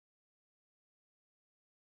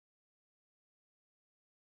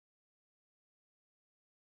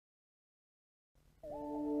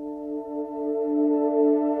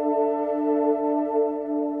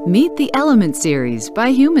Meet the Element series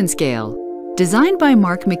by Humanscale. Designed by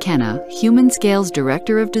Mark McKenna, Humanscale's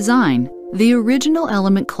Director of Design, the original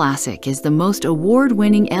Element Classic is the most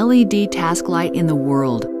award-winning LED task light in the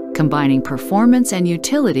world, combining performance and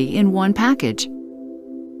utility in one package.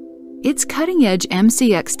 Its cutting-edge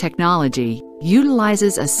MCX technology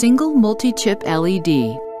utilizes a single multi-chip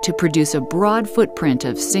LED to produce a broad footprint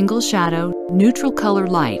of single-shadow, neutral-color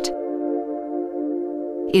light.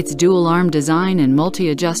 Its dual-arm design and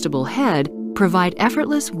multi-adjustable head provide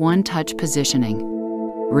effortless one-touch positioning.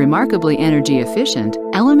 Remarkably energy efficient,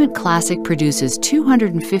 Element Classic produces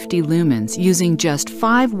 250 lumens using just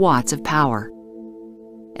 5 watts of power.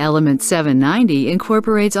 Element 790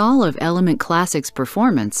 incorporates all of Element Classic's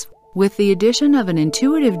performance with the addition of an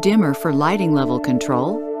intuitive dimmer for lighting level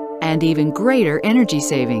control and even greater energy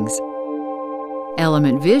savings.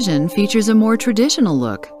 Element Vision features a more traditional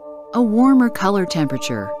look, a warmer color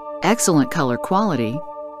temperature, excellent color quality,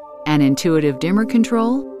 an intuitive dimmer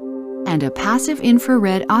control, and a passive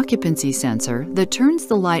infrared occupancy sensor that turns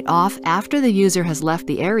the light off after the user has left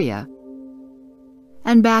the area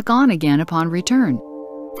and back on again upon return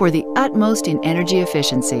for the utmost in energy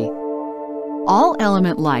efficiency. All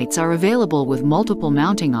Element lights are available with multiple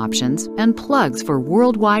mounting options and plugs for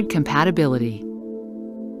worldwide compatibility.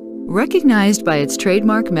 Recognized by its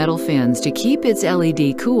trademark metal fins to keep its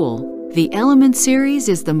LED cool, the Element series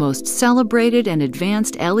is the most celebrated and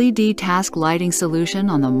advanced LED task lighting solution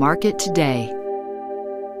on the market today.